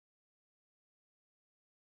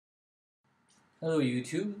Hello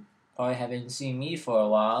YouTube. Probably haven't seen me for a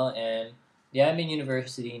while, and yeah, I'm in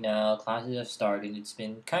university now. Classes have started. It's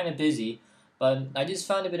been kind of busy, but I just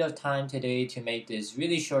found a bit of time today to make this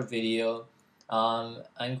really short video.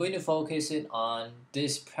 I'm going to focus it on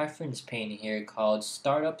this preference pane here called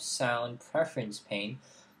Startup Sound Preference Pane.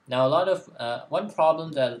 Now, one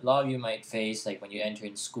problem that a lot of you might face, like when you enter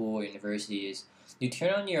in school or university, is you turn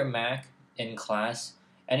on your Mac in class,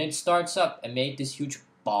 and it starts up and make this huge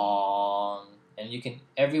bong, and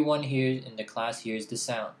everyone here in the class hears the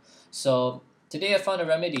sound. So today I found a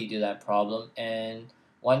remedy to that problem, and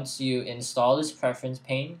once you install this preference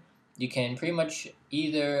pane, you can pretty much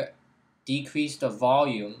either decrease the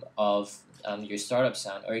volume of your startup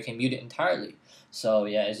sound, or you can mute it entirely. So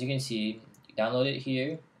yeah, as you can see, you download it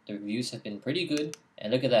here. The reviews have been pretty good,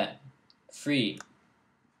 and look at that, free.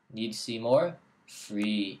 Need to see more?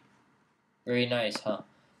 Free. Very nice, huh?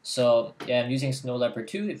 So yeah, I'm using Snow Leopard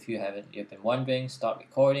 2. If you've been wondering, stop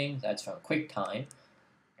recording. That's from QuickTime.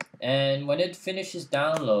 And when it finishes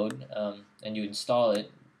download, and you install it,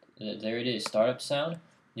 there it is, startup sound.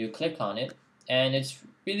 You click on it, and it's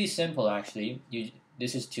really simple actually.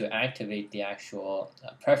 This is to activate the actual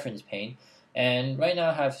preference pane. And right now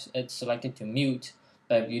I have it selected to mute.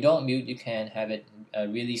 But if you don't mute, you can have it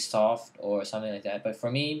really soft or something like that. But for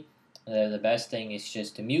me, the best thing is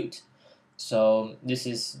just to mute. So this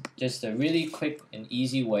is just a really quick and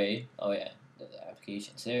easy way. Oh yeah, the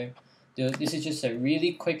application's there. This is just a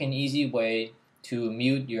really quick and easy way to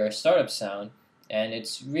mute your startup sound, and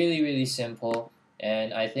it's really simple.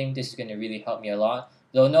 And I think this is going to really help me a lot.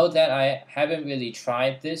 Though note that I haven't really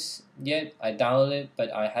tried this yet. I downloaded it,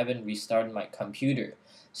 but I haven't restarted my computer.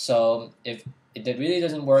 So if it really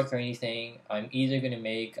doesn't work or anything, I'm either going to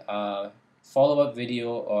make a follow-up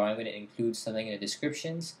video or I'm going to include something in the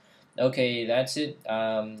descriptions. Okay, that's it.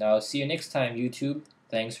 I'll see you next time, YouTube.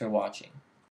 Thanks for watching.